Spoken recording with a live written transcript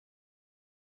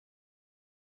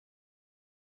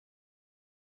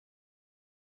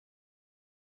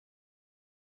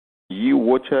ye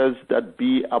waters that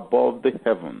be above the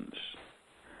heavens.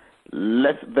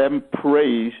 Let them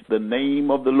praise the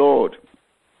name of the Lord,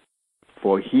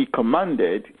 for he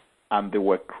commanded, and they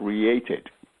were created.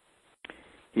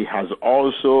 He has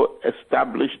also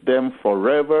established them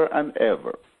forever and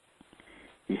ever.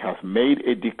 He has made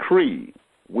a decree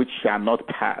which shall not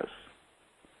pass.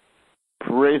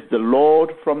 Praise the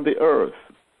Lord from the earth,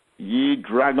 ye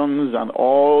dragons and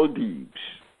all deeps,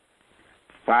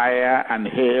 fire and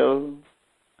hail,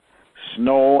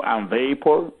 snow and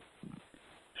vapor,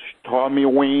 stormy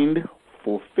wind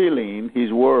fulfilling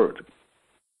his word,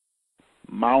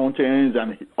 mountains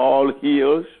and all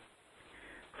hills,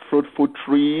 fruitful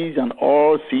trees and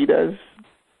all cedars,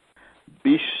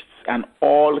 beasts and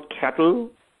all cattle,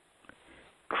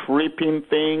 creeping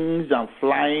things and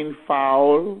flying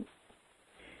fowl,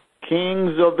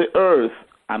 kings of the earth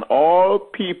and all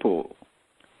people,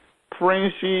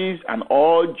 princes and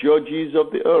all judges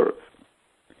of the earth,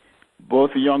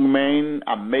 both young men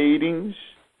and maidens,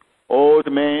 old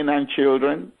men and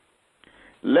children.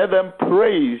 Let them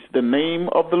praise the name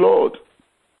of the Lord,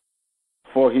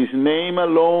 for his name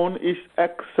alone is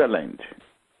excellent.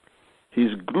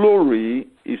 His glory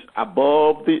is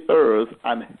above the earth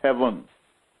and heaven.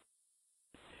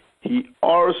 He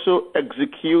also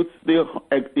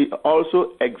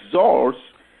exalts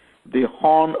the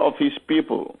horn of his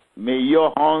people. May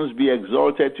your horns be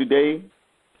exalted today.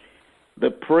 The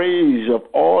praise of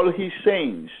all his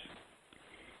saints,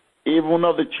 even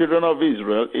of the children of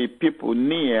Israel, a people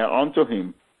near unto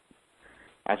him.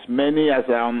 As many as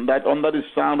are under the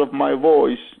sound of my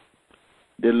voice,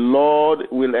 the Lord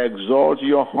will exalt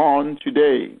your horn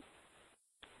today.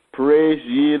 Praise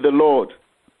ye the Lord.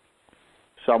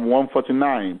 Psalm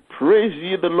 149. Praise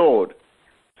ye the Lord.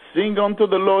 Sing unto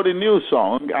the Lord a new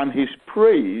song, and his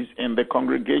praise in the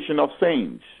congregation of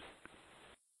saints.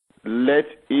 Let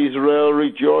Israel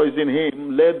rejoice in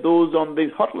him. Let those on the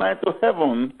hotline to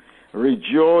heaven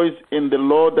rejoice in the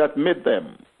Lord that made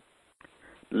them.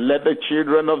 Let the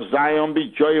children of Zion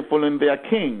be joyful in their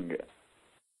King.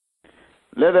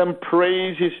 Let them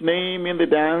praise his name in the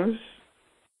dance.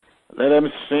 Let them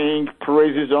sing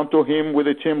praises unto him with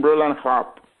the timbrel and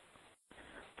harp.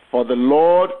 For the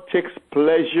Lord takes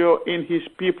pleasure in his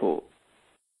people.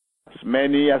 As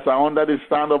many as are under the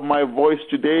sound of my voice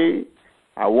today,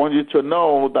 I want you to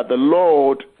know that the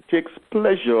Lord takes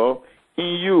pleasure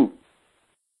in you.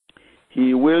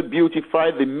 He will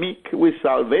beautify the meek with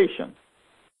salvation.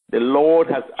 The Lord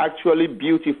has actually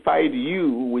beautified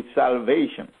you with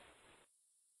salvation.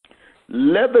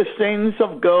 Let the saints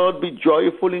of God be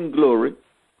joyful in glory.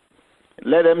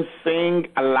 Let them sing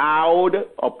aloud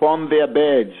upon their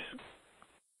beds.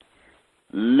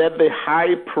 Let the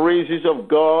high praises of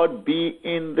God be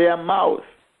in their mouth,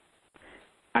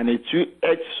 and a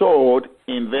two-edged sword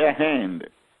in their hand,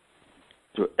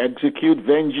 to execute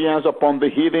vengeance upon the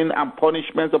heathen and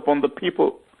punishments upon the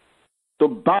people, to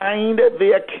bind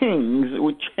their kings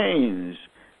with chains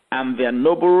and their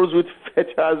nobles with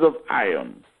fetters of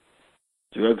iron,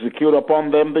 to execute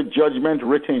upon them the judgment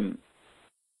written.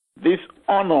 This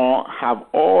honor have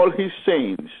all his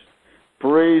saints.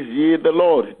 Praise ye the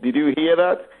Lord. Did you hear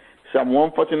that? Psalm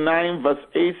 149 verse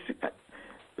 8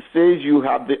 says you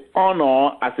have the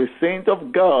honor as a saint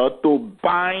of God to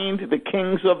bind the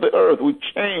kings of the earth with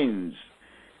chains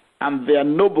and their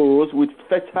nobles with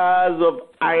fetters of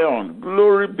iron.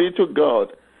 Glory be to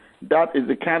God. That is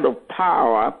the kind of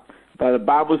power that the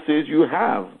Bible says you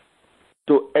have,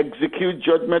 to execute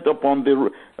judgment upon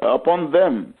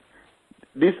them.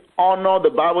 This honor, the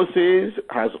Bible says,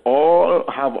 have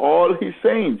all his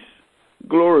saints.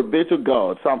 Glory be to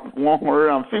God. Psalm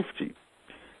 150.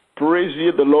 Praise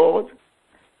ye the Lord.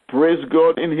 Praise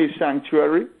God in his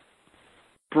sanctuary.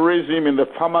 Praise him in the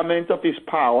firmament of his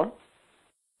power.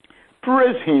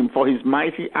 Praise him for his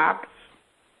mighty acts.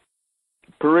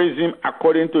 Praise him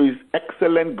according to his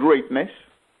excellent greatness.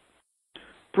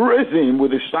 Praise him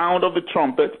with the sound of the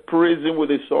trumpet. Praise him with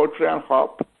the psaltery and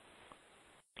harp.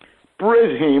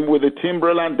 Praise him with the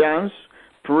timbrel and dance.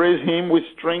 Praise him with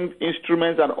stringed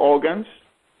instruments and organs.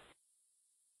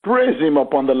 Praise him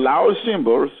upon the loud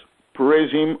cymbals.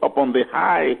 Praise him upon the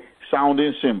high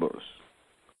sounding cymbals.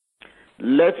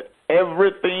 Let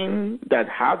everything that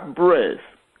hath breath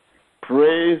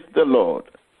praise the Lord.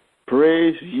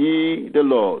 Praise ye the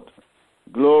Lord.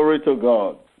 Glory to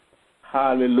God.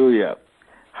 Hallelujah.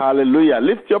 Hallelujah.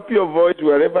 Lift up your voice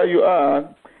wherever you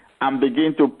are and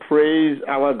begin to praise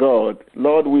our God.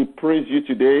 Lord, we praise you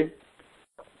today.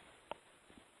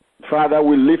 Father,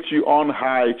 we lift you on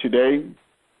high today.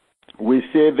 We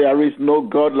say there is no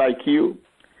God like you.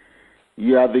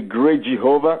 You are the great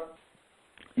Jehovah.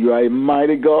 You are a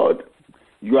mighty God.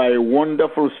 You are a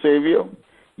wonderful Savior.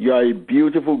 You are a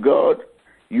beautiful God.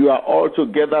 You are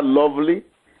altogether lovely.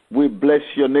 We bless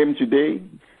your name today.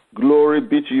 Glory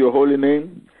be to your holy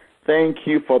name. Thank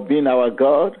you for being our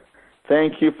God.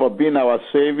 Thank you for being our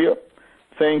Savior.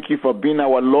 Thank you for being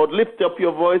our Lord. Lift up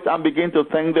your voice and begin to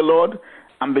thank the Lord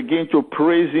and begin to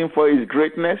praise him for his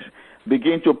greatness.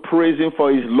 Begin to praise him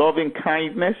for his loving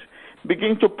kindness.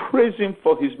 Begin to praise him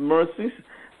for his mercies.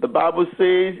 The Bible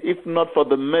says, if not for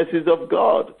the mercies of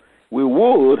God, we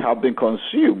would have been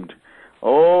consumed.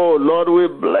 Oh, Lord, we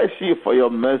bless you for your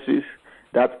mercies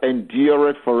that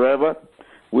endureth forever.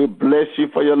 We bless you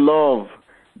for your love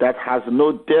that has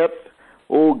no depth.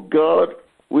 Oh, God,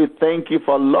 we thank you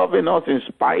for loving us in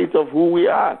spite of who we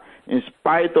are, in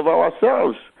spite of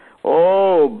ourselves.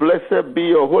 Oh, blessed be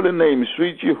your holy name,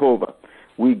 sweet Jehovah.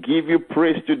 We give you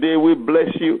praise today. We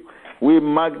bless you. We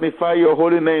magnify your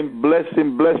holy name. Bless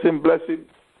him, bless him, bless him.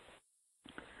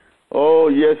 Oh,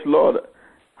 yes, Lord.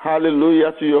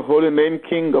 Hallelujah to your holy name,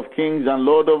 King of kings and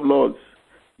Lord of lords.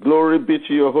 Glory be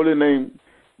to your holy name.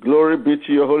 Glory be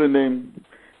to your holy name.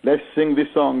 Let's sing this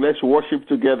song. Let's worship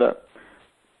together.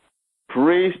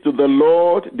 Praise to the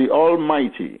Lord, the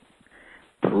Almighty.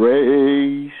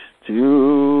 Praise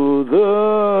to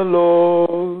the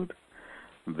Lord,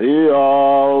 the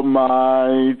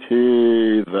Almighty,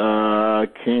 the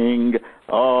King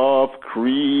of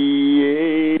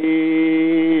creation.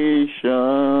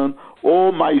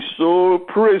 O my soul,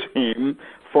 praise him,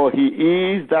 for he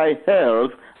is thy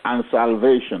health and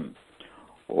salvation.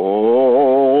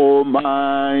 O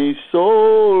my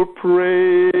soul,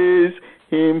 praise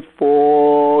him,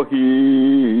 for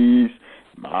he is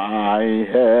my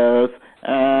health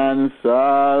and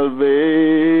salvation.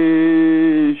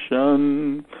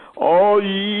 All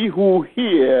ye who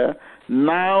hear,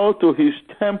 now to his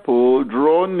temple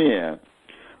draw near.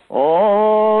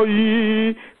 All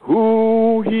ye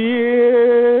who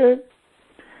hear,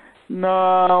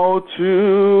 now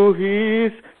to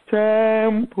his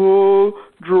temple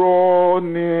draw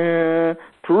near.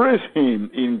 Praise him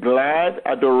in glad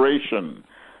adoration.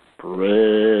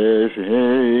 Praise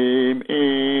him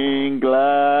in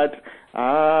glad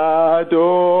adoration.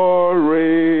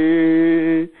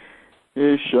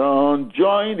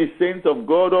 Join the saints of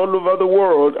God all over the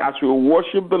world as we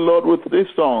worship the Lord with this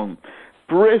song.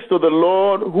 Praise to the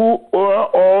Lord who o'er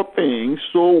all things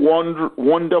so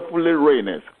wonderfully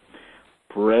reigneth.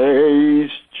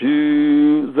 Praise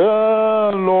to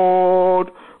the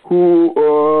Lord who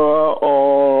o'er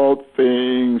all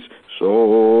things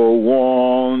so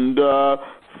wonderfully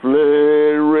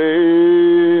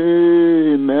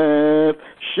reigneth.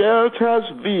 Shelters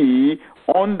thee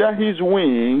under his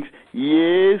wings,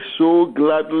 yea, so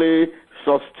gladly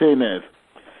sustaineth.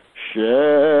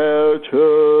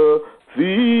 Shelter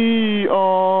thee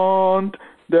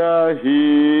under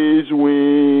his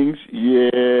wings,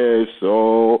 yea,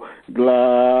 so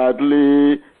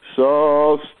gladly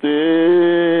sustaineth.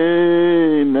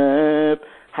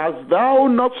 Hast thou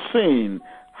not seen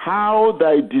how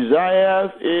thy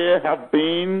desires have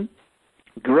been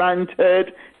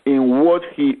granted in what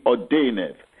he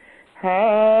ordaineth?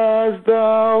 Hast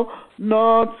thou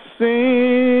not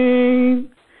seen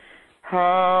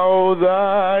how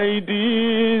thy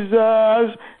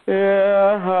desires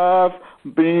have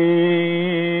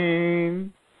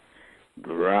been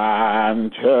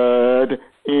granted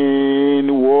in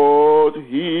what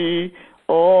he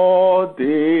ordaineth?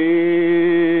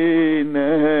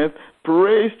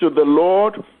 Praise to the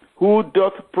Lord who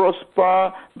doth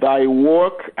prosper thy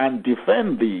work and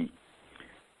defend thee.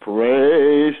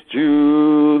 Praise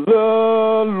to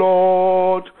the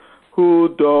Lord who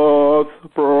doth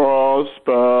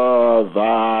prosper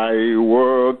thy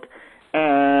work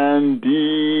and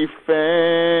defend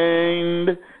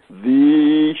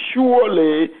thee.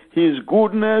 Surely his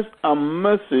goodness and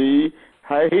mercy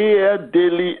here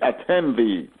daily attend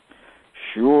thee.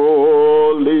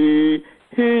 Surely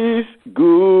his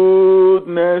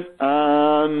goodness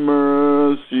and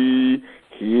mercy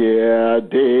here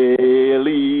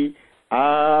daily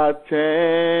attend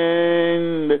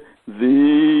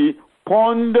thee.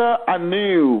 Ponder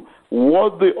anew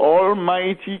what the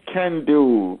Almighty can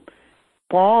do.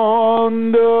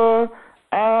 Ponder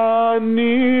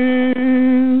anew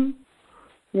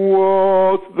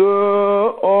what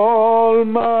the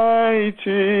Almighty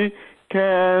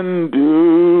can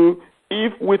do,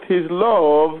 if with his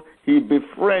love he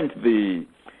befriend thee.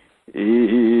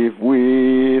 If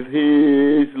with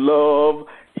his love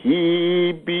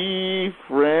he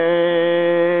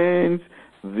befriends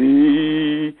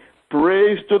thee.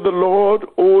 Praise to the Lord,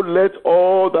 O let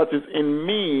all that is in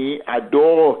me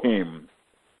adore him.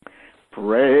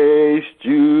 Praise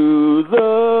to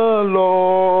the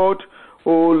Lord.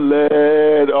 Oh,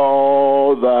 let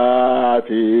all that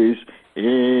is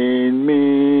in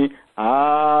me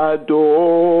adore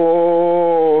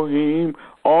him.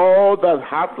 All that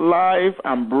hath life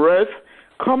and breath,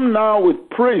 come now with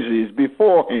praises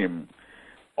before him.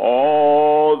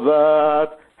 All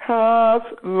that hath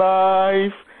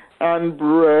life and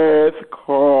breath,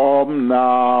 come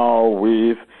now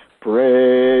with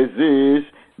praises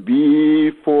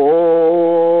before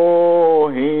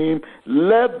him.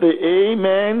 Let the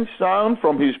amen sound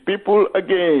from his people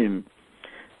again.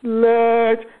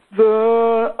 Let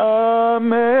the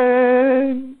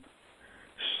amen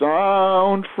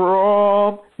sound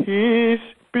from his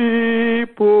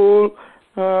people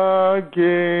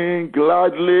again.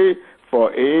 Gladly,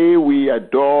 for we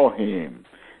adore him.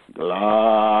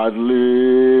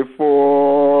 Gladly,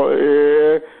 for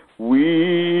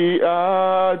we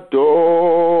adore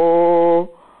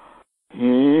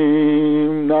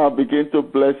him. Now begin to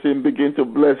bless him, begin to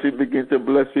bless him, begin to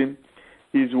bless him.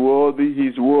 He's worthy,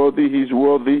 he's worthy, he's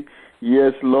worthy.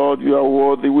 Yes, Lord, you are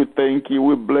worthy. We thank you,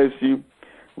 we bless you.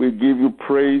 We give you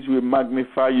praise, we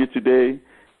magnify you today.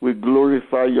 We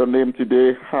glorify your name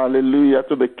today. Hallelujah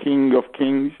to the King of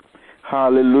Kings.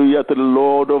 Hallelujah to the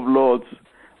Lord of Lords.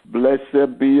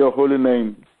 Blessed be your holy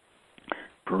name.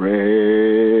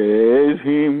 Praise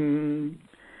him.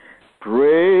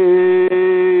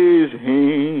 Praise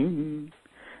him.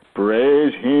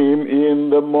 Praise him in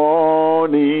the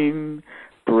morning.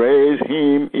 Praise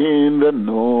him in the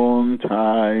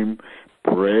noontime.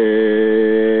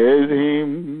 Praise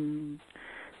him.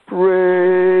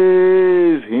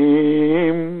 Praise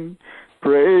him.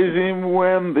 Praise him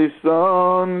when the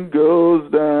sun goes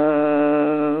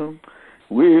down.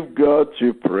 We've got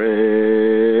to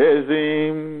praise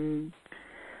him.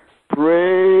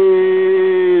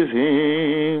 Praise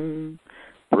him.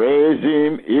 Praise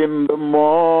him in the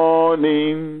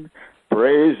morning.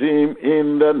 Praise him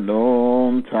in the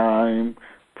noontime.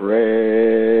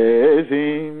 Praise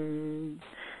him.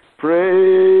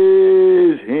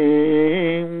 Praise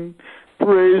him.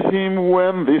 Praise him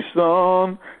when the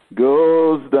sun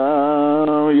goes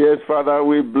down. Yes, Father,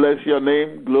 we bless your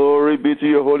name. Glory be to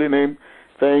your holy name.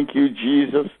 Thank you,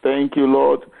 Jesus. Thank you,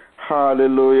 Lord.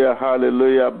 Hallelujah,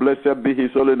 hallelujah. Blessed be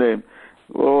his holy name.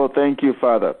 Oh, thank you,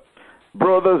 Father.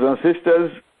 Brothers and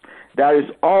sisters, there is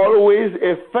always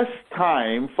a first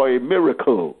time for a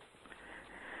miracle.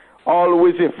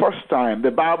 Always a first time.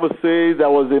 The Bible says there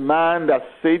was a man that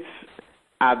sits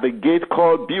at the gate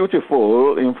called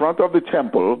Beautiful in front of the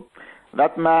temple.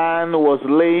 That man was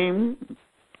lame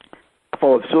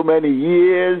for so many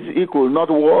years. He could not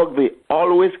walk. They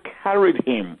always carried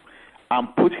him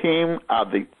and put him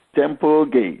at the temple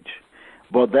gate.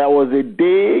 But there was a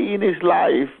day in his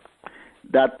life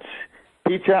that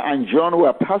Peter and John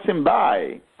were passing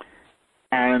by,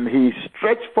 and he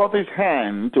stretched forth his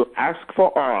hand to ask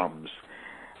for alms.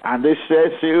 And they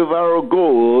said, silver or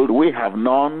gold we have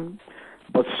none,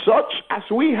 but such as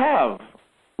we have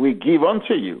we give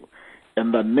unto you.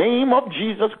 In the name of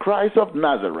Jesus Christ of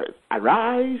Nazareth,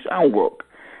 arise and walk.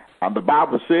 And the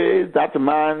Bible says that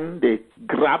man, they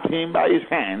grabbed him by his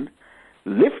hand,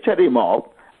 lifted him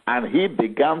up, and he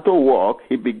began to walk.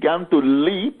 He began to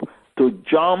leap, to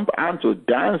jump, and to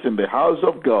dance in the house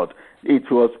of God.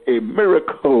 It was a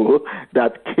miracle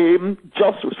that came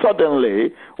just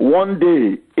suddenly one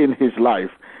day in his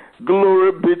life.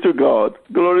 Glory be to God.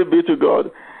 Glory be to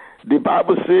God. The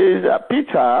Bible says that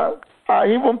Peter,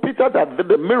 even Peter that did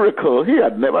the miracle, he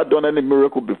had never done any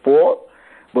miracle before,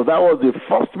 but that was the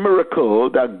first miracle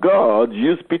that God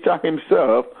used Peter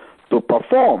himself to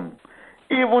perform.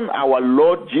 Even our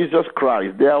Lord Jesus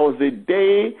Christ, there was a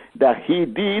day that he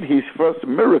did his first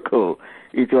miracle.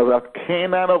 It was at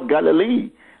Cana of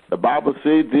Galilee. The Bible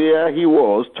says there he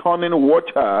was turning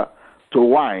water to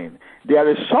wine. There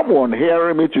is someone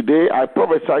hearing me today. I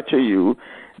prophesy to you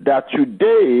that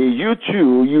today you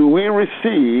too, you will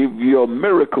receive your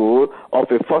miracle of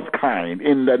a first kind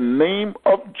in the name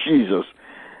of Jesus.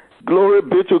 Glory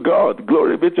be to God.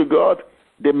 Glory be to God.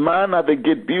 The man at the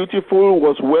gate Beautiful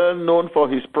was well known for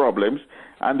his problems,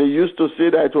 and they used to say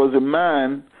that it was a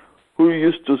man who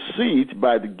used to sit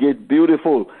by the gate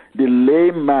Beautiful, the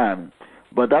lame man.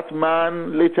 But that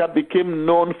man later became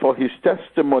known for his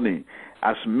testimony.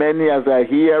 As many as are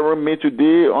hearing me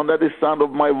today under the sound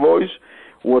of my voice,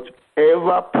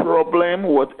 whatever problem,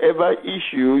 whatever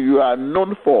issue you are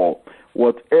known for,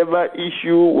 whatever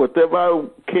issue, whatever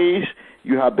case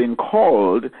you have been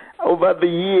called over the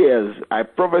years, I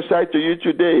prophesy to you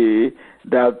today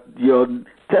that your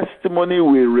testimony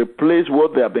will replace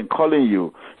what they have been calling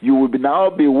you. You will now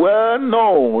be well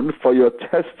known for your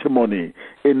testimony.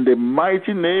 In the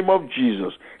mighty name of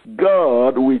Jesus,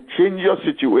 God will change your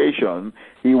situation.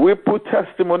 He will put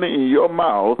testimony in your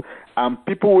mouth, and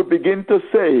people will begin to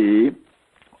say,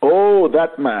 oh,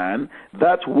 that man,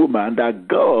 that woman, that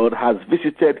God has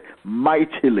visited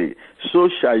mightily. So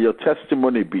shall your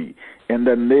testimony be. In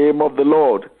the name of the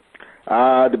Lord.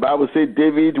 The Bible says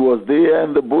David was there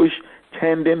in the bush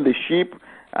tending the sheep.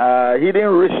 He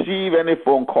didn't receive any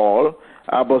phone call,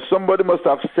 but somebody must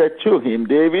have said to him,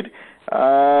 David,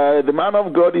 the man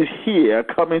of God is here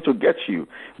coming to get you.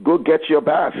 Go get your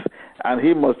bath. And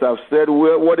he must have said,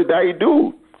 well, what did I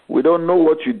do? We don't know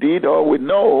what you did. All we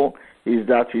know is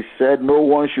that he said, no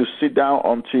one should sit down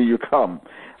until you come.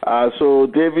 So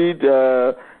David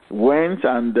went,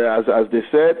 and as they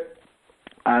said,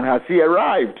 and as he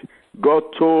arrived, God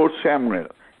told Samuel,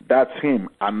 that's him,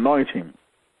 anoint him.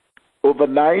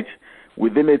 Overnight,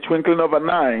 within a twinkling of an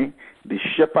eye, the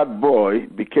shepherd boy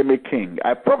became a king.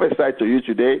 I prophesy to you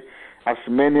today, as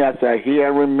many as are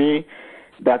hearing me,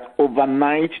 that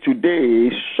overnight today,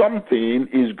 something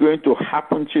is going to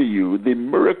happen to you. The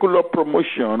miracle of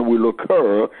promotion will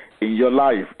occur in your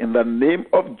life in the name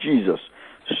of Jesus.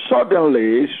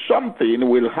 Suddenly, something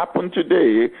will happen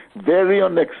today, very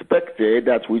unexpected,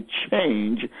 that will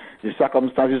change the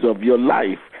circumstances of your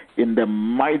life in the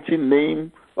mighty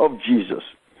name of Jesus.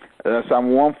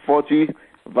 Psalm 140,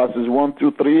 verses 1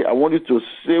 through 3. I want you to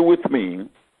say with me,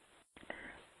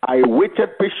 I waited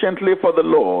patiently for the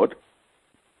Lord,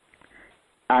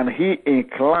 and he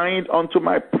inclined unto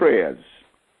my prayers.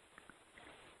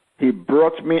 He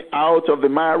brought me out of the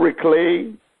miry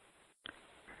clay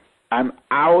and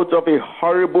out of a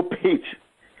horrible pit.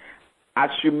 As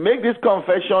you make these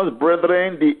confessions,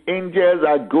 brethren, the angels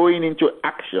are going into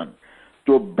action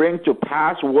to bring to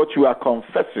pass what you are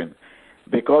confessing.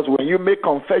 Because when you make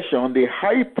confession, the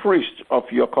high priest of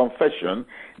your confession,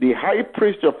 the high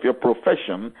priest of your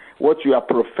profession, what you are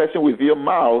professing with your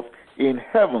mouth in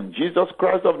heaven, Jesus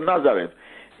Christ of Nazareth,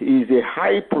 he is a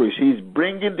high priest. He is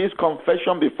bringing this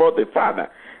confession before the Father.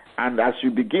 And as you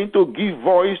begin to give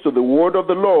voice to the word of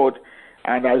the Lord,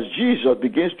 and as Jesus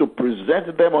begins to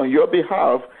present them on your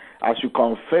behalf, as you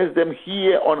confess them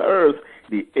here on earth,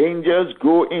 the angels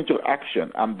go into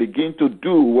action and begin to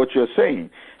do what you're saying.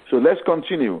 So let's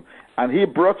continue. And he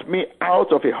brought me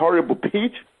out of a horrible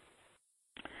pit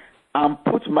and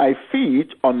put my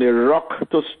feet on a rock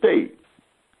to stay.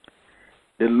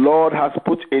 The Lord has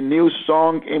put a new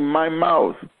song in my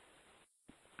mouth.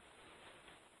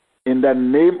 In the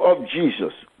name of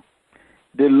Jesus,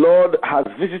 the Lord has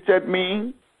visited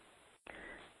me,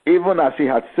 even as he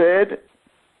had said,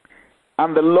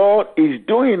 and the Lord is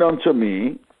doing unto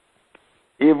me,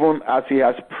 even as he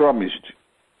has promised.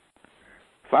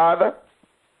 Father,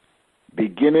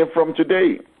 beginning from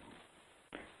today,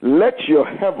 let your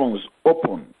heavens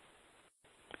open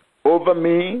over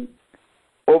me,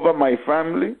 over my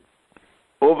family,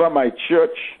 over my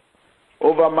church,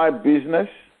 over my business,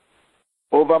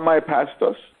 over my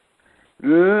pastors.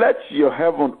 Let your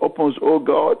heaven open, O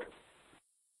God.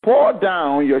 Pour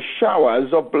down your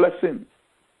showers of blessing.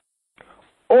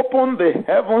 Open the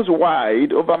heavens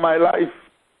wide over my life.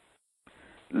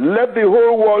 Let the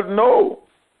whole world know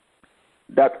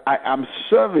that I am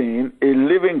serving a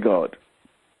living God.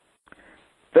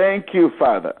 Thank you,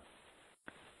 Father.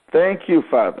 Thank you,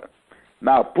 Father.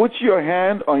 Now put your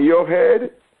hand on your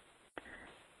head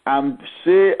and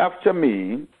say after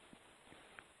me,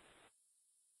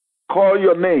 call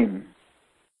your name.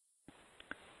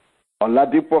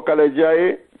 Oladipo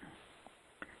Kalejaye,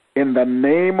 in the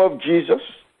name of Jesus,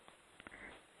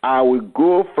 I will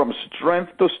go from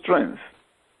strength to strength.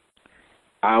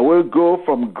 I will go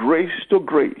from grace to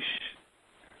grace.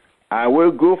 I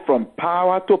will go from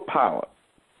power to power.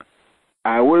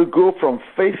 I will go from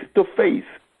faith to faith.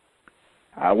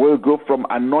 I will go from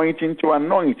anointing to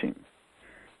anointing.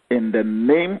 In the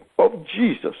name of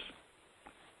Jesus,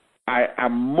 I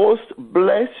am most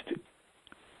blessed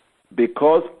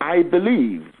because I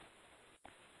believe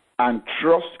and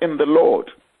trust in the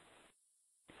Lord.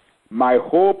 My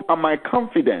hope and my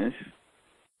confidence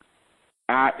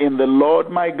are in the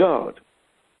Lord my God.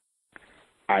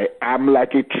 I am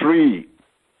like a tree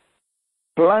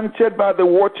planted by the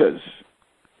waters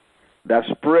that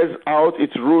spreads out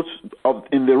its roots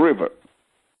in the river.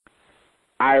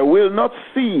 I will not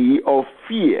see or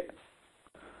fear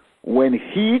when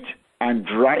heat and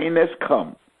dryness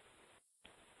come.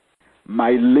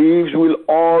 My leaves will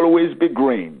always be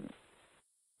green.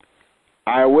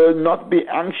 I will not be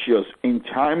anxious in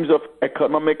times of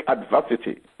economic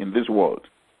adversity in this world.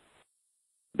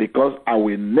 because I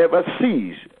will never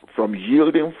cease from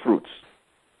yielding fruits.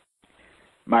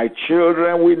 My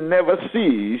children will never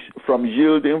cease from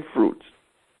yielding fruit.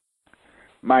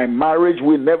 My marriage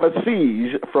will never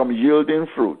cease from yielding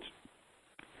fruit.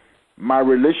 My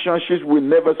relationships will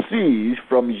never cease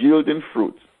from yielding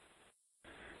fruit.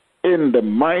 In the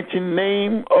mighty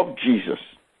name of Jesus.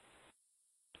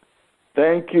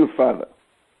 Thank you, Father.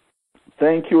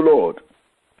 Thank you, Lord.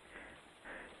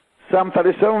 Psalm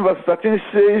 37 verse 13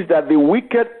 says that the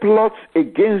wicked plots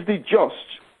against the just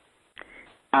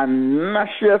and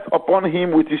gnasheth upon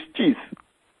him with his teeth.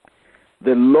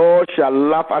 The Lord shall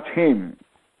laugh at him,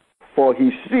 for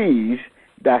he sees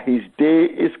that his day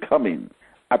is coming.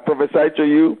 I prophesy to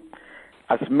you,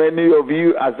 as many of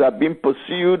you as have been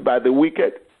pursued by the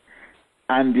wicked,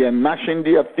 and they are gnashing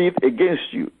their teeth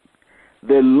against you,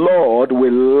 the Lord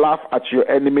will laugh at your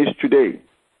enemies today.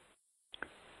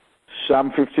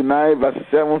 Psalm 59 verse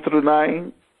 7 through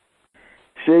 9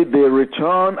 say, they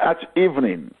return at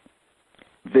evening.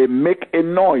 They make a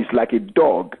noise like a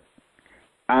dog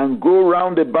and go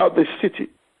round about the city.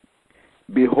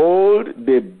 Behold,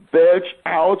 they belch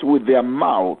out with their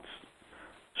mouths,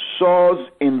 swords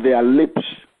in their lips.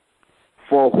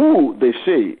 For who, they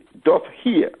say, doth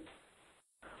hear?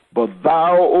 But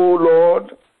thou, O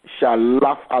Lord, shalt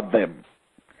laugh at them.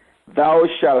 Thou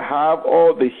shalt have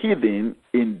all the heathen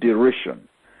in derision.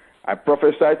 I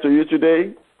prophesy to you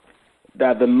today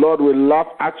that the Lord will laugh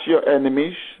at your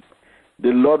enemies. The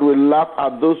Lord will laugh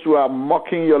at those who are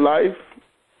mocking your life.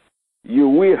 You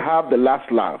will have the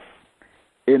last laugh.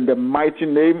 In the mighty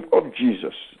name of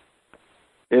Jesus.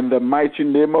 In the mighty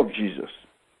name of Jesus.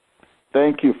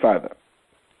 Thank you, Father.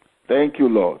 Thank you,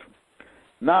 Lord.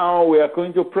 Now we are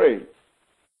going to pray.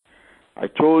 I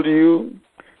told you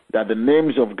that the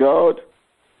names of God,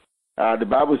 the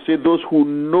Bible says those who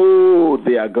know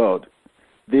they are God,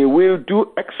 they will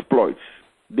do exploits.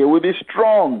 They will be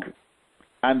strong,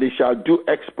 and they shall do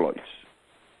exploits.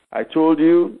 I told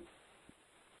you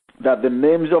that the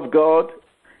names of God,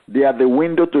 they are the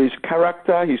window to his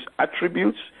character, his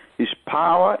attributes, his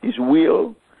power, his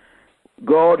will.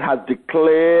 God has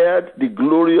declared the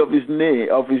glory of his name,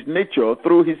 of his nature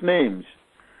through his names.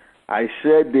 I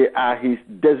said they are his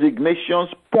designations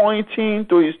pointing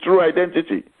to his true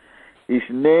identity. His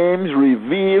names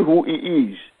reveal who he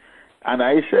is. And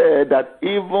I said that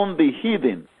even the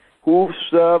heathen who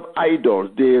serve idols,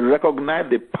 they recognize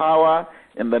the power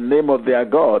in the name of their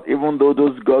God, even though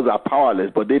those gods are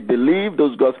powerless, but they believe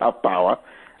those gods have power,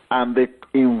 and they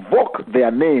invoke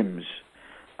their names.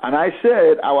 And I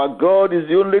said, our God is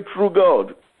the only true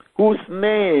God, whose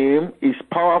name is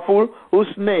powerful,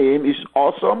 whose name is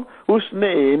awesome, whose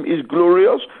name is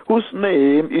glorious, whose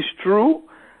name is true,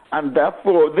 and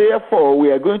therefore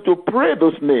we are going to pray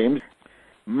those names.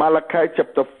 Malachi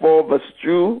chapter 4 verse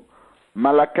 2,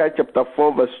 Malachi chapter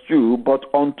 4 verse 2, but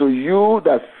unto you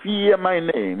that fear my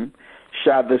name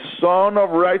shall the Son of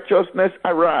Righteousness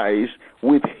arise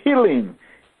with healing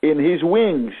in his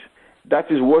wings.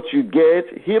 That is what you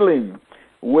get, healing,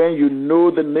 when you know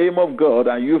the name of God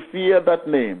and you fear that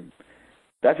name.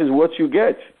 That is what you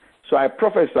get. So I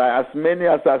prophesy, as many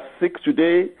as are sick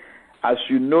today, as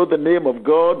you know the name of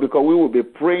God, because we will be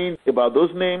praying about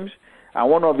those names, and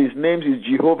one of his names is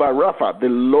Jehovah Rapha, the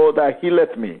Lord that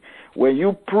healeth me. When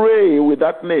you pray with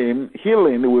that name,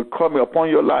 healing will come upon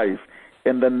your life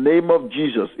in the name of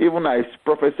Jesus. Even I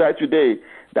prophesy today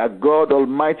that God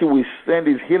Almighty will send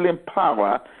his healing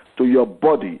power to your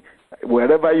body.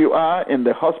 Wherever you are, in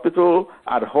the hospital,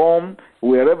 at home,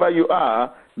 wherever you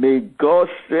are, may God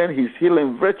send his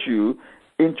healing virtue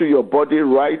into your body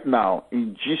right now,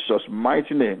 in Jesus'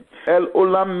 mighty name. El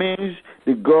Olam means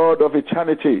the God of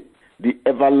eternity, the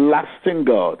everlasting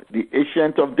God, the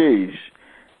Ancient of Days.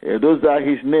 Those are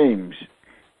his names.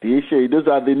 Those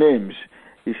are the names.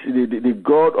 It's the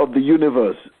God of the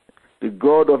universe, the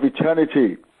God of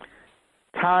eternity.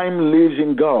 Time lives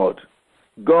in God.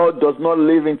 God does not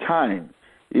live in time.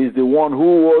 He is the one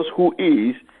who was, who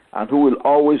is, and who will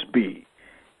always be.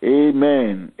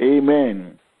 Amen.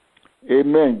 Amen.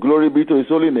 Amen. Glory be to his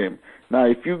holy name. Now,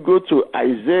 if you go to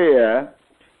Isaiah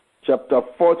chapter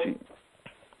 40,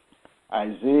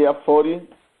 Isaiah 40,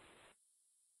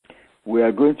 we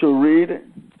are going to read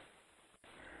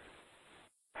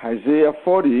Isaiah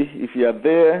 40. If you are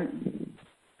there,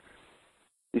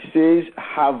 it says,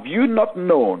 have you not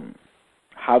known?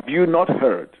 Have you not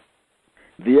heard?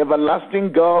 The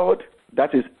everlasting God,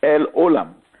 that is El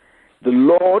Olam, the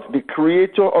Lord, the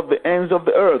creator of the ends of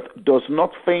the earth, does not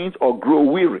faint or grow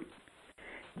weary.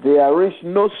 There is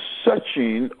no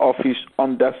searching of his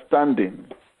understanding.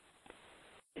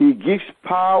 He gives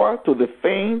power to the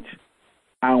faint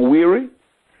and weary,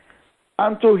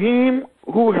 And to him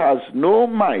who has no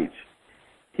might,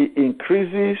 he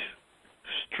increases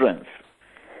strength.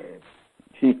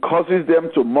 He causes them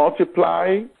to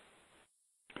multiply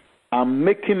and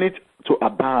making it to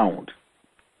abound.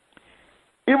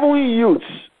 Even youths,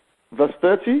 verse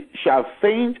 30, shall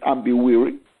faint and be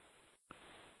weary.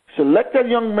 Selected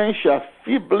young men shall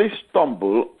feebly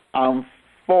stumble and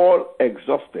fall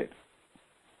exhausted.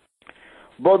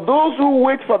 But those who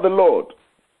wait for the Lord,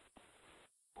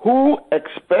 who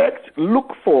expect,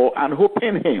 look for, and hope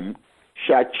in him,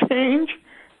 shall change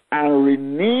and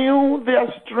renew their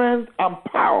strength and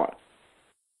power.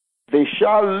 They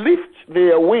shall lift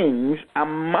their wings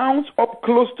and mount up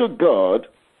close to God,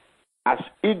 as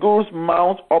eagles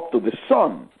mount up to the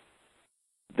sun.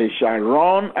 They shall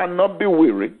run and not be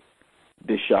weary.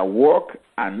 They shall walk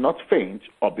and not faint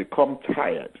or become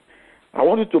tired. I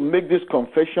want you to make this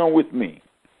confession with me.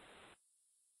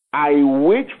 I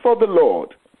wait for the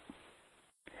Lord.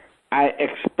 I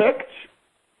expect,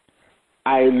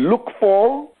 I look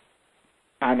for,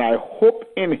 and I hope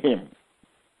in him.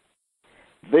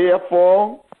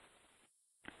 Therefore,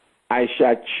 I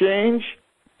shall change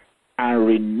and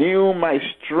renew my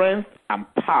strength and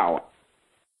power.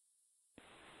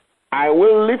 I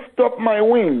will lift up my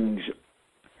wings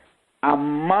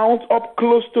and mount up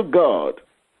close to God,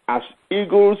 as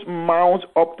eagles mount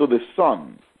up to the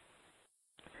sun.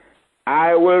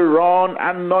 I will run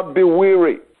and not be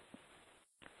weary.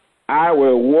 I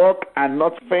will walk and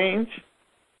not faint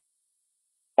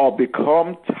or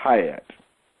become tired.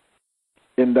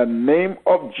 In the name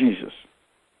of Jesus.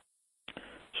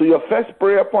 So your first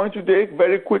prayer point today,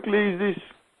 very quickly, is this.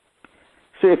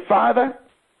 Say, Father,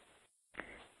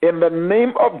 in the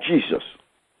name of Jesus,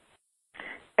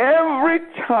 every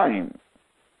time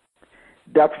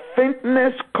that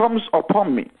faintness comes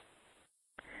upon me,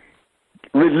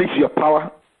 release your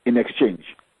power in exchange.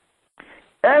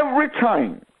 Every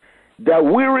time that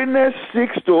weariness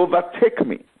seeks to overtake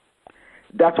me,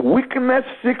 that weakness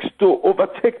seeks to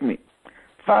overtake me,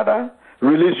 Father,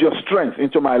 release your strength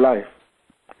into my life.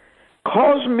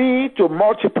 Cause me to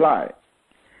multiply.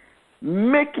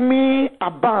 Make me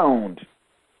abound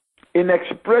in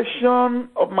expression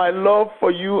of my love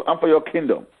for you and for your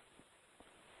kingdom.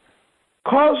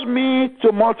 Cause me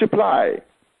to multiply.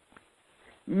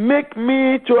 Make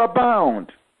me to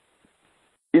abound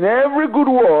in every good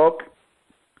work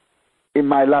in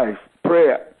my life.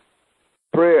 Prayer.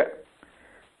 Prayer.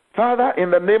 Father,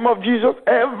 in the name of Jesus,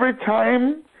 every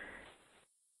time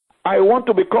I want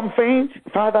to become faint,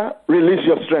 Father, release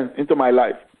your strength into my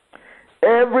life.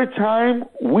 Every time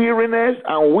weariness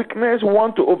and weakness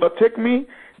want to overtake me,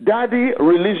 Daddy,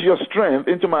 release your strength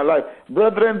into my life.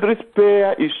 Brethren, this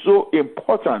prayer is so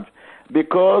important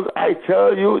because I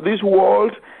tell you, this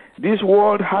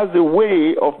world has a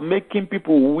way of making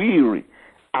people weary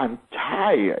and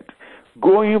tired,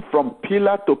 going from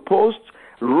pillar to post,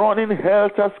 running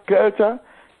helter-skelter,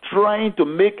 trying to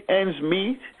make ends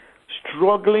meet,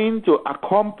 struggling to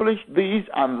accomplish this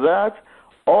and that,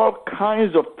 all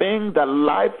kinds of things that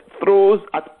life throws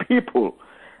at people.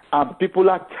 And people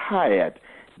are tired.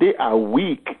 They are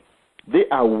weak. They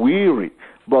are weary.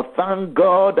 But thank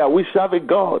God that we serve a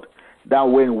God that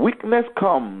when weakness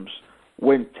comes,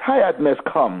 when tiredness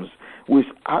comes, we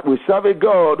serve a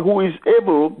God who is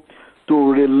able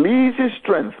to release his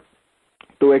strength,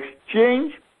 to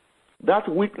exchange that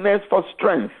weakness for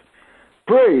strength.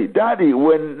 Pray, Daddy,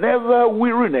 whenever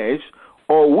weariness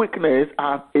or weakness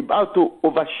are about to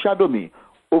overshadow me,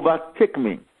 overtake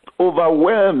me,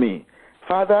 overwhelm me,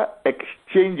 Father,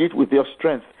 exchange it with your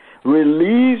strength.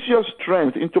 Release your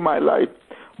strength into my life.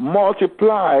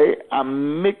 Multiply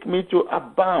and make me to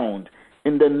abound.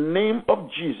 In the name of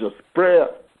Jesus. Prayer.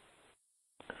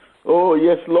 Oh,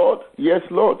 yes, Lord. Yes,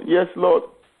 Lord. Yes, Lord.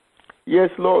 Yes,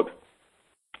 Lord.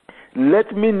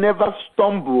 Let me never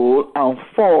stumble and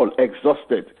fall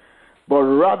exhausted, but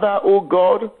rather, O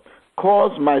God,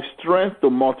 cause my strength to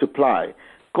multiply.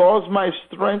 Cause my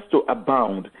strength to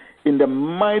abound. In the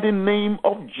mighty name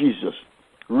of Jesus,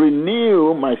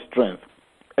 renew my strength.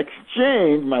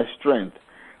 Exchange my strength.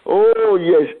 Oh,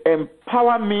 yes,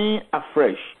 empower me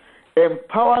afresh.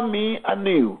 Empower me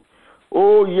anew.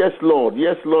 Oh, yes, Lord.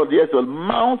 Yes, Lord. Yes, Lord.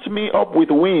 Mount me up with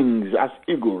wings as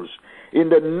eagles. In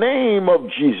the name of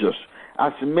Jesus,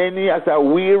 as many as are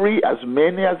weary, as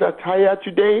many as are tired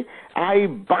today, I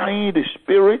bind the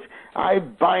spirit. I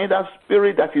bind that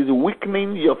spirit that is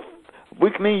weakening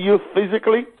you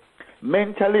physically,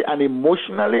 mentally, and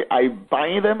emotionally. I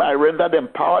bind them. I render them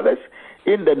powerless.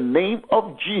 In the name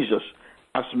of Jesus,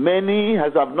 as many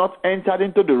as have not entered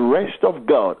into the rest of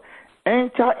God,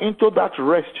 enter into that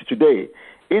rest today.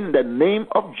 in the name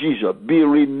of Jesus. Be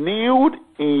renewed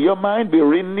in your mind, be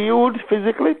renewed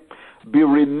physically, be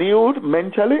renewed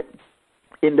mentally.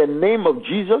 In the name of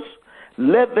Jesus,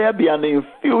 let there be an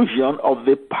infusion of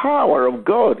the power of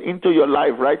God into your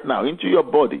life right now, into your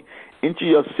body, into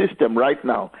your system right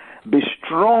now. Be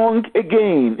strong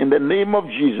again in the name of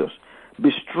Jesus.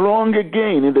 Be strong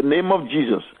again in the name of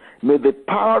Jesus. May the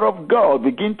power of God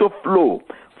begin to flow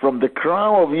from the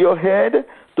crown of your head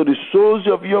to the soles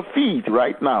of your feet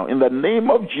right now. In the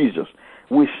name of Jesus,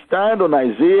 we stand on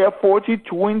Isaiah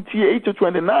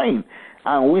 40:28-29,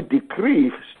 and we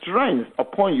decree strength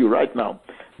upon you right now.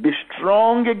 Be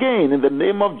strong again in the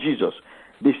name of Jesus.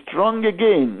 Be strong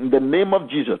again in the name of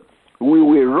Jesus. We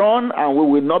will run and we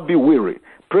will not be weary.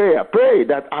 Pray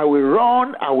that I will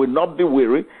run, I will not be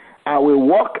weary. I will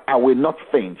walk, I will not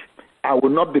faint. I will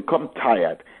not become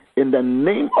tired. In the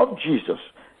name of Jesus.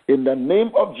 In the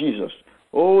name of Jesus.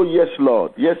 Oh, yes,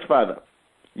 Lord. Yes, Father.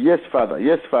 Yes, Father.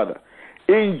 Yes, Father.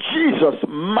 In Jesus'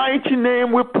 mighty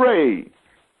name we pray.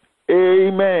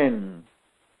 Amen.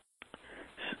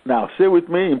 Now, say with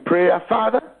me in prayer,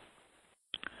 Father,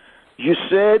 you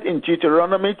said in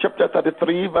Deuteronomy chapter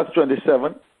 33, verse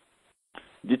 27,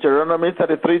 Deuteronomy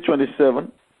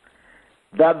 33:27,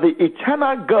 that the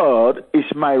eternal God is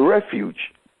my refuge,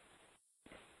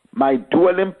 my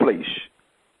dwelling place,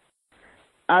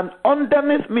 and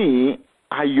underneath me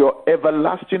are your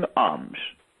everlasting arms.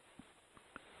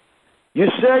 You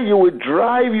say you will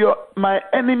drive my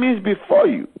enemies before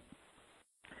you,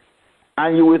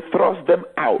 and you will thrust them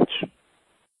out.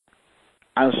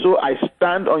 And so I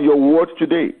stand on your word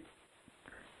today,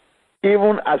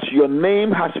 even as your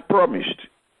name has promised,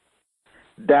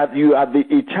 that you are the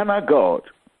eternal God,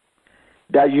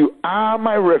 that you are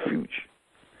my refuge,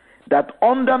 that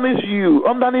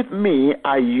underneath me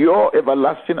are your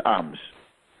everlasting arms,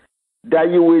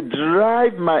 that you will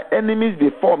drive my enemies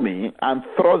before me and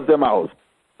thrust them out.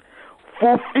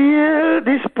 Fulfill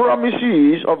these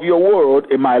promises of your word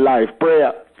in my life.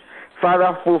 Prayer.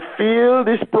 Father, fulfill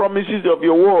these promises of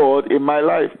your word in my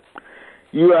life.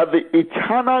 You are the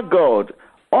eternal God.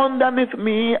 Underneath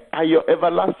me are your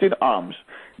everlasting arms.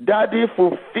 Daddy,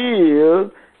 fulfill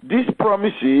these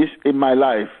promises in my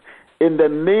life. In the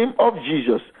name of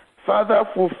Jesus. Father,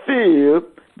 fulfill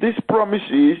these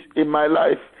promises in my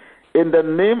life. In the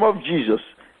name of Jesus.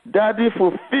 Daddy,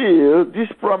 fulfill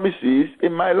these promises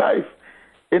in my life.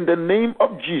 In the name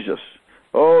of Jesus.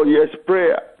 Oh, yes,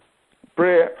 prayer.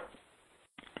 Prayer.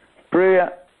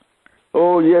 Prayer.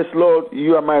 Oh, yes, Lord,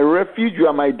 you are my refuge, you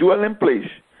are my dwelling place.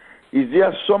 Is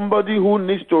there somebody who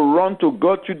needs to run to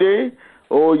God today?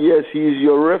 Oh, yes, he is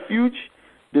your refuge.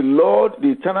 The Lord,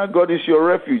 the eternal God, is your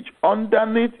refuge.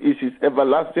 Underneath is his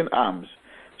everlasting arms.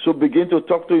 So begin to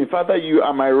talk to him. Father, you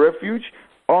are my refuge.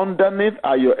 Underneath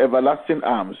are your everlasting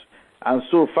arms. And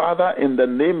so, Father, in the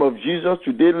name of Jesus,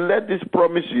 today, let these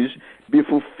promises be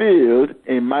fulfilled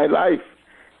in my life.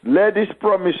 Let these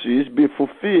promises be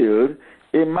fulfilled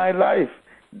in my life.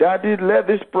 Daddy, let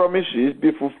these promises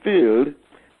be fulfilled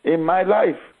in my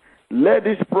life. Let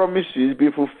these promises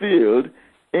be fulfilled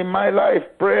in my life.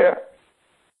 Prayer.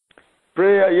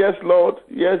 Prayer, yes, Lord.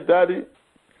 Yes, Daddy.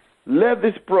 Let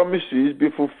these promises be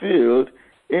fulfilled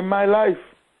in my life.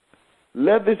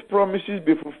 Let these promises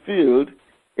be fulfilled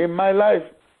in my life.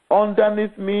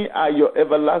 Underneath me are your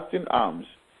everlasting arms.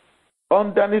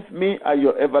 Underneath me are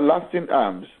your everlasting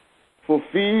arms.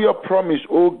 Fulfill your promise,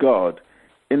 O God.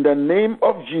 In the name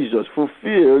of Jesus,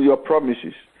 fulfill your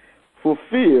promises.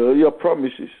 Fulfill your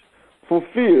promises.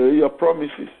 Fulfill your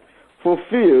promises.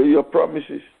 Fulfill your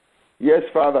promises. Yes,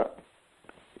 Father.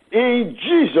 In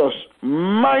Jesus'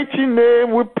 mighty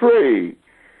name we pray.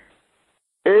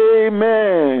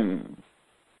 Amen.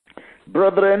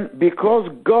 Brethren, because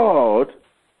God,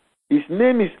 his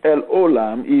name is El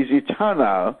Olam, is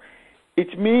eternal,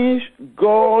 it means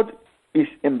God is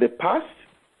in the past,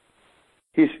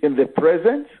 he's in the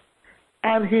present,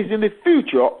 and he's in the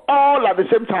future all at the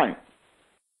same time.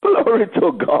 Glory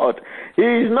to God. He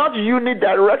is not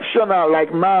unidirectional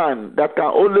like man that can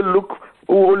only look,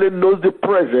 who only knows the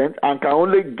present and can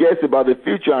only guess about the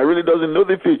future and really doesn't know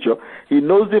the future. He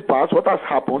knows the past, what has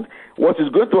happened, what is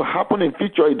going to happen in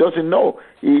future, he doesn't know.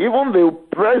 Even the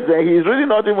present, he's really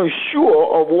not even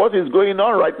sure of what is going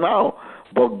on right now.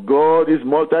 But God is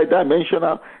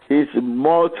multidimensional. He's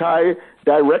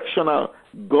multi-directional.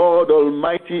 God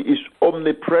Almighty is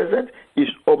omnipresent, is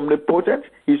omnipotent,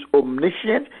 is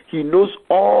omniscient. He knows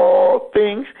all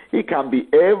things. He can be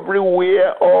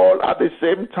everywhere all at the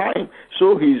same time.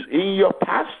 So he's in your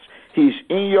past, he's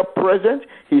in your present,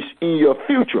 he's in your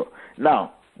future.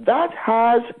 Now, that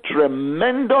has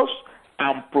tremendous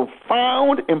and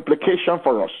profound implication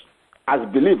for us. as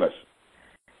believers.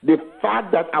 The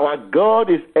fact that our God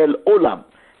is El Olam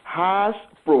has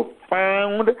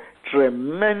profound,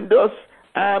 tremendous,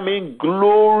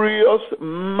 glorious,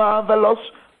 marvelous,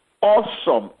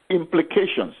 awesome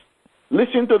implications.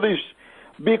 Listen to this.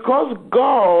 Because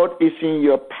God is in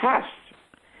your past,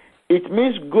 it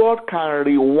means God can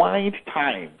rewind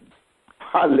time.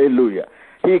 Hallelujah.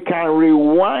 He can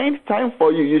rewind time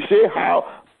for you. You say, how?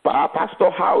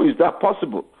 Pastor, how is that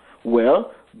possible?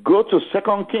 Well, go to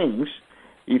 2 Kings.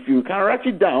 If you can write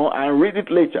it down and read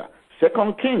it later. 2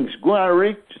 Kings. Go and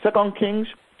read 2 Kings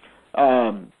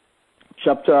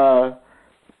chapter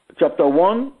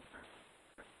 1.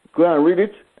 Go and read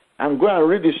it. And go and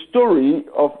read the story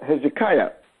of Hezekiah.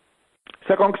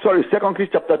 2 Kings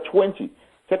chapter 20.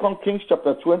 2 Kings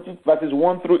chapter 20, verses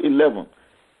 1 through 11.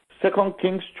 2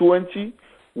 Kings 20,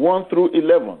 1 through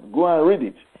 11. Go and read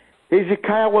it.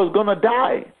 Hezekiah was going to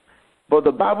die. But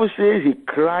the Bible says he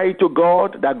cried to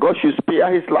God that God should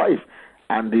spare his life.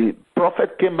 And the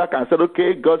prophet came back and said,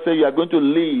 okay, God said you are going to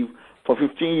live for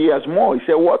 15 years more. He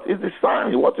said, what is the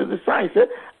sign? What is the sign? He said,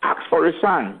 ask for a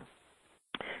sign.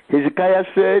 Hezekiah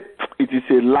said, it is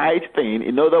a light thing.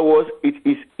 In other words, it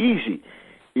is easy.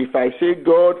 If I say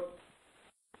God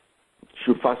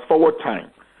should fast forward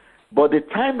time, but the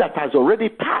time that has already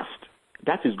passed,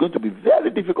 that is going to be very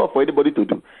difficult for anybody to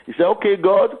do. He said, okay,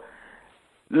 God,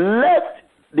 let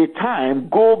the time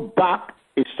go back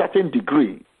a certain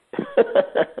degree.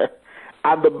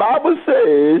 And the Bible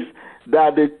says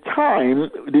that the time,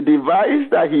 the device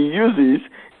that he uses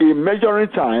in measuring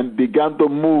time began to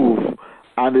move,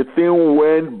 and the thing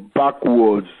went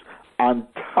backwards, and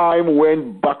time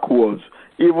went backwards,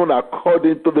 even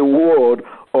according to the word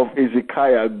of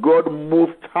Hezekiah. God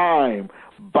moved time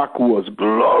backwards.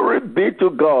 Glory be to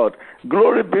God.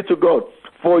 Glory be to God.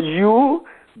 For you,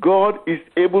 God is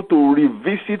able to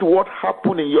revisit what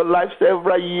happened in your life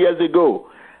several years ago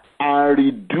and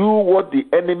redo what the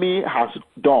enemy has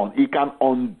done. He can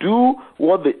undo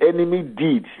what the enemy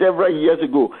did several years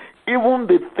ago. Even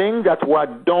the things that were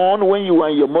done when you were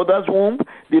in your mother's womb,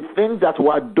 the things that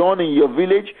were done in your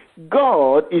village,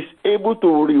 God is able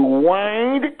to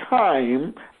rewind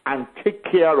time and take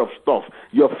care of stuff.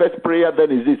 Your first prayer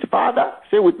then is this: Father,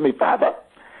 say with me, Father,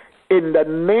 in the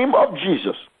name of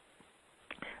Jesus,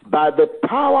 by the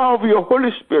power of your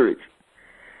Holy Spirit,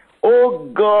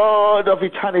 O God of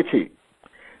eternity,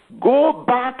 go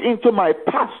back into my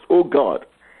past, O God.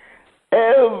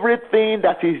 Everything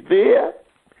that is there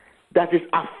that is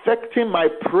affecting my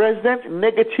present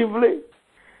negatively,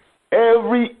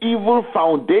 every evil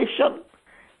foundation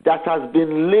that has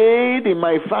been laid in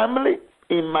my family,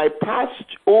 in my past,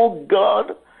 oh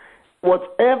God,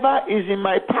 whatever is in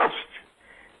my past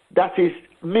that is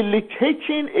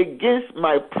militating against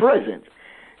my present,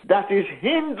 that is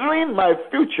hindering my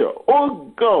future,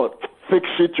 oh God, fix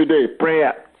it today.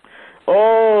 Prayer.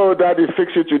 Oh, Daddy,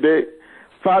 fix it today.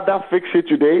 Father, fix it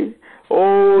today.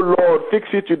 Oh, Lord, fix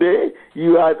it today.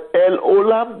 You are El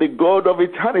Olam, the God of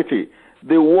eternity,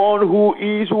 the one who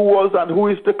is, who was, and who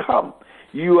is to come.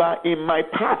 You are in my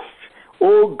past.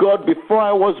 Oh, God, before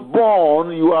I was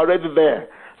born, you are already there.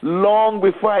 Long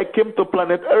before I came to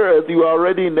planet Earth, you are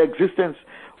already in existence.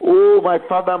 Oh, my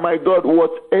Father, my God,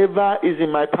 whatever is in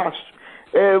my past,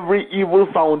 every evil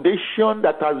foundation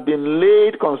that has been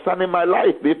laid concerning my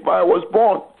life before I was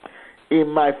born, in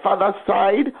my father's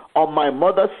side, on my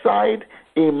mother's side,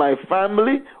 in my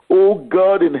family, oh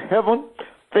God in heaven,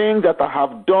 things that I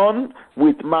have done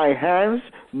with my hands,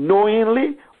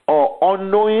 knowingly or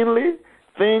unknowingly,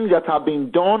 things that have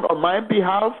been done on my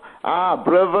behalf.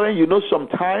 Brethren, you know,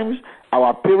 sometimes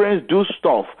our parents do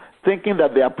stuff thinking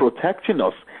that they are protecting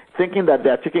us, thinking that they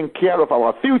are taking care of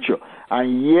our future,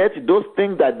 and yet those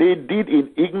things that they did in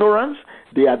ignorance,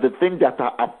 they are the things that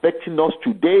are affecting us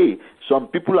today. Some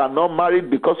people are not married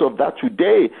because of that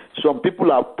today. Some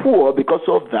people are poor because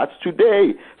of that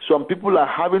today. Some people are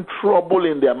having trouble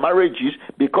in their marriages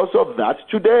because of that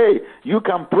today. You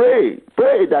can pray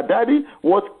that, Daddy,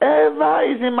 whatever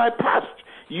is in my past,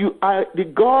 you are the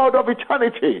God of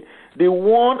eternity, the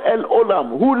one El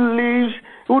Olam,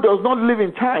 who does not live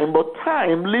in time, but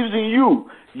time lives in you.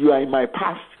 You are in my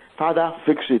past. Father,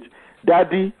 fix it.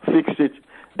 Daddy, fix it.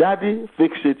 Daddy,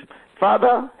 fix it.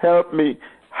 Father, help me.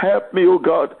 Help me, O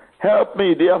God. Help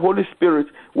me, dear Holy Spirit.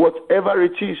 Whatever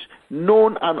it is,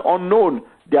 known and unknown,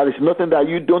 there is nothing that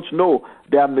you don't know.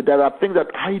 There are things that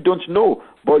I don't know,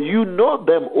 but you know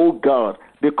them, O God,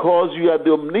 because you are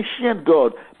the omniscient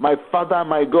God. My Father,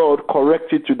 my God,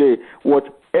 correct it today.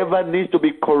 Whatever needs to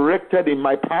be corrected in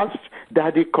my past,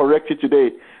 Daddy, correct it today.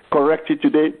 Correct it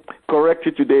today. Correct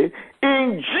it today.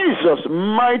 In Jesus'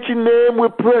 mighty name we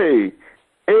pray.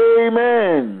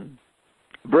 Amen.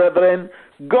 Brethren,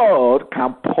 God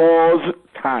can pause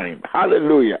time.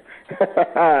 Hallelujah.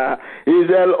 He is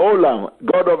El Olam,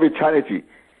 God of eternity.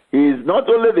 He is not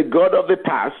only the God of the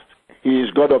past, He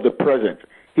is God of the present.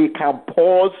 He can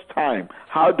pause time.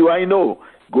 How do I know?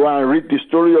 Go and read the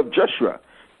story of Joshua.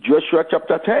 Joshua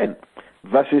chapter 10,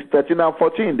 verses 13 and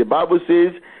 14. The Bible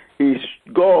says, He's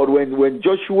God. When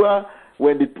Joshua,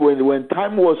 when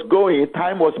time was going,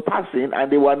 time was passing,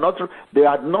 and they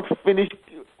had not finished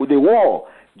the war.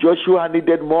 Joshua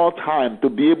needed more time to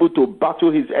be able to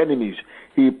battle his enemies.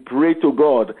 He prayed to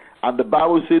God, and the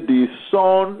Bible said the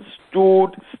sun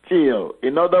stood still.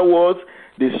 In other words,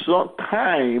 the sun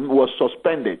time was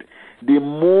suspended. The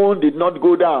moon did not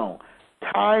go down.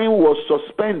 Time was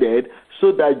suspended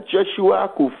so that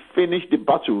Joshua could finish the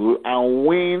battle and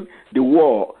win the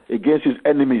war against his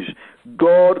enemies.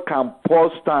 God can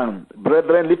pause time.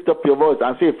 Brethren, lift up your voice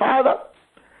and say, Father,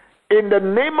 in the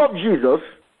name of Jesus,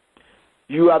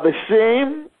 you are the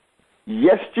same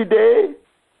yesterday,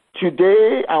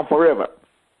 today, and forever.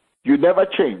 You never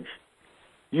change.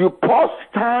 You pause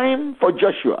time for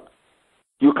Joshua.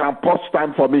 You can pause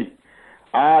time for me.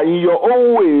 In your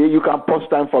own way, you can pause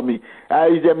time for me.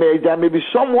 There may be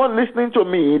someone listening to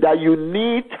me that you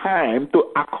need time to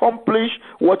accomplish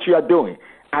what you are doing,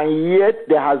 and yet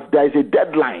there is a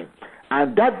deadline,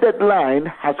 and that deadline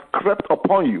has crept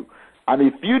upon you. And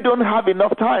if you don't have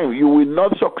enough time, you will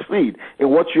not succeed in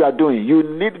what you are doing. You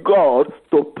need God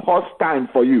to pause time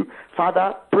for you.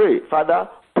 Father, pray. Father,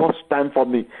 pause time for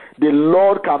me. The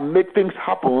Lord can make things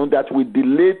happen that will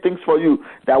delay things for you,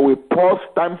 that will pause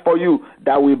time for you,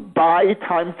 that will buy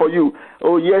time for you.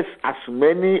 Oh yes, as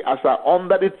many as are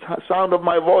under the sound of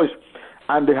my voice,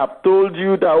 and they have told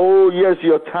you that, oh yes,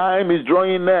 your time is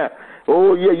drawing near.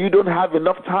 Oh yeah, you don't have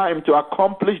enough time to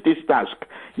accomplish this task.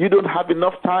 You don't have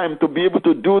enough time to be able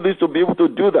to do this, to be able to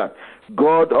do that.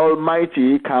 God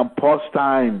Almighty can pause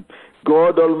time.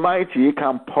 God Almighty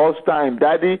can pause time.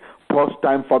 Daddy, pause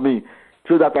time for me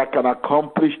so that I can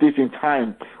accomplish this in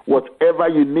time. Whatever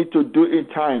you need to do in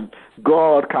time,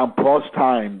 God can pause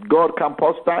time. God can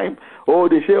pause time. Oh,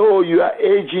 they say, oh, you are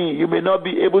aging. You may not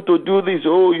be able to do this.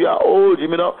 Oh, you are old. You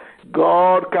may not.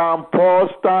 God can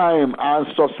pause time and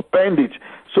suspend it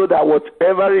so that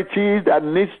whatever it is that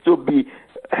needs to be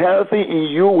healthy in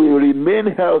you will remain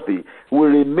healthy, will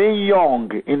remain young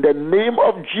in the name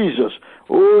of Jesus.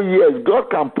 Oh, yes, God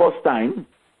can pause time.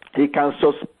 He can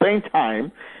suspend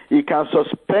time. He can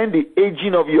suspend the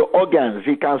aging of your organs.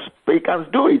 He can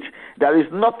do it. There is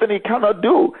nothing He cannot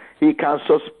do. He can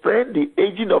suspend the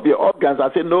aging of your organs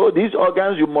and say, no, these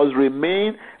organs, you must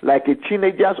remain like a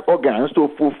teenager's organs to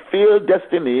fulfill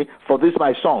destiny for this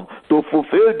my son, to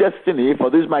fulfill destiny for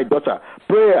this my daughter.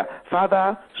 Prayer,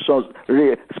 Father,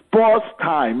 pause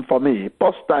time for me,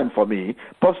 pause time for me,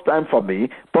 pause time for me,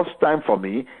 pause time for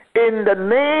me, in the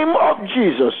name of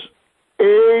Jesus.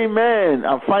 Amen.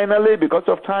 And finally, because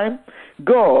of time,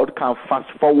 God can fast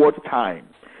forward time.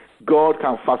 God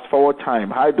can fast forward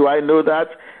time. How do I know that?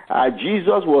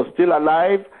 Jesus was still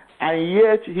alive, and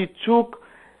yet He took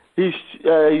his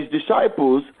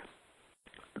disciples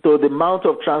to the Mount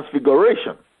of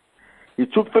Transfiguration. He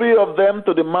took 3 of them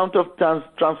to the Mount of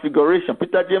Transfiguration,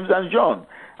 Peter, James, and John.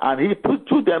 And He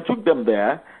took them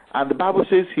there, and the Bible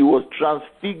says He was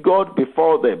transfigured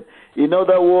before them. In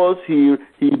other words, he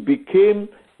became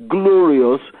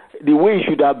glorious the way He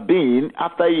should have been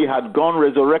after He had gone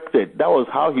resurrected. That was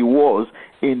how He was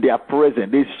in their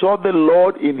presence. They saw the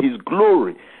Lord in His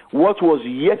glory. What was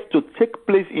yet to take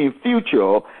place in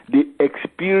future, they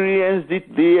experienced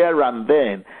it there and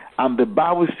then. And the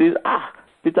Bible says,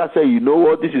 Peter said, you know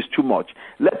what, this is too much.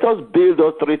 Let us build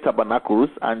those 3 tabernacles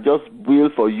and just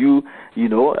build for you,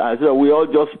 and so we all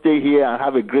just stay here and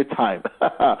have a great time.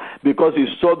 Because you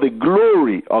saw the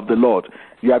glory of the Lord.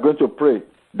 You are going to pray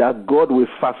that God will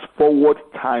fast forward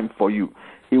time for you.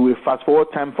 He will fast forward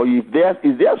time for you.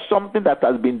 Is there something that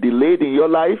has been delayed in your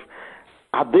life?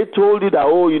 Have they told you that,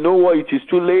 oh, you know what, it is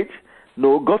too late?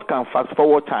 No, God can fast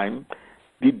forward time.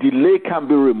 The delay can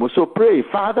be removed. So pray,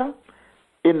 Father,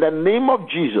 in the name of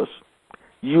Jesus,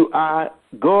 you are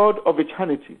God of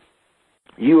eternity.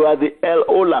 You are the El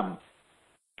Olam.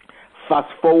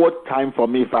 Fast forward time for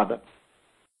me, Father.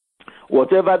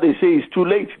 Whatever they say is too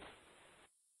late.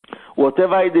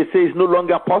 Whatever they say is no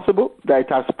longer possible, that it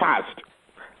has passed.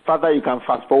 Father, you can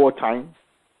fast forward time.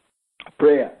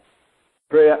 Prayer.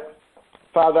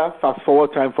 Father, fast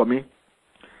forward time for me.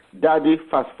 Daddy,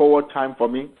 fast forward time for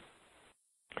me.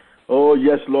 Oh,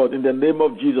 yes, Lord, in the name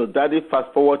of Jesus, Daddy,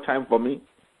 fast forward time for me.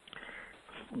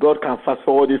 God can fast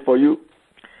forward it for you.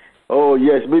 Oh,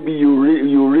 yes, maybe you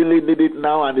really need it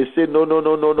now, and they say, no.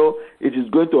 it is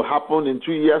going to happen in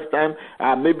 2 years' time.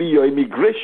 Maybe your immigration